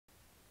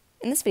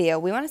In this video,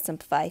 we want to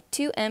simplify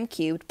 2m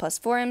cubed plus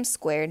 4m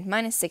squared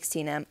minus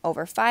 16m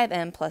over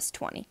 5m plus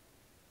 20.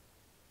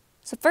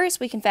 So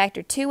first we can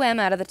factor 2m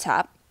out of the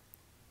top,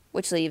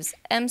 which leaves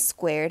m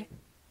squared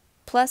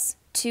plus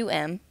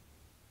 2m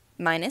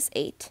minus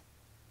 8.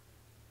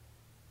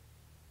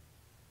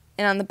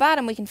 And on the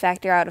bottom we can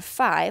factor out of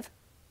 5,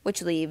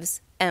 which leaves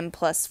m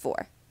plus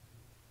 4.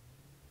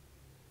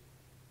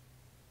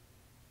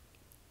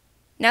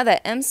 Now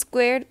that m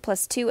squared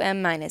plus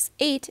 2m minus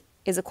 8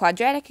 is a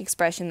quadratic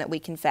expression that we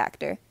can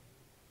factor.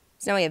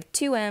 So now we have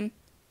 2m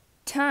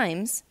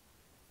times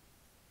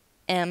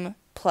m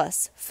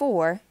plus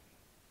 4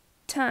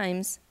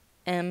 times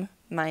m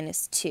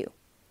minus 2.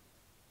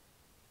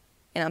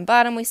 And on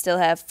bottom we still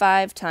have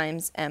 5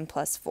 times m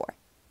plus 4.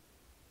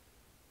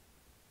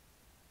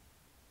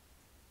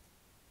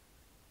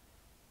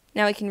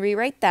 Now we can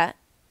rewrite that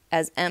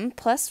as m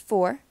plus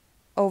 4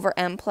 over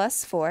m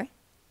plus 4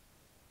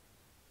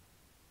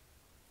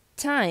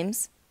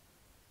 times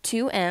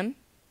 2m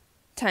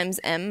times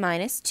m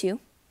minus 2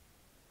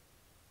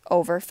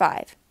 over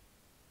 5.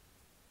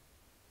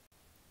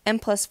 m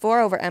plus 4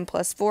 over m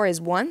plus 4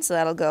 is 1, so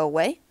that'll go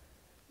away,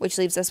 which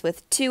leaves us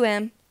with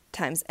 2m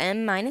times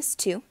m minus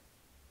 2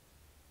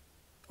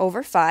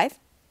 over 5.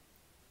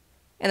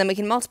 And then we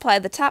can multiply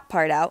the top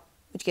part out,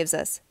 which gives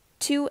us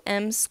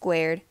 2m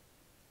squared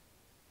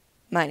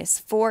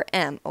minus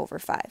 4m over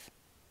 5.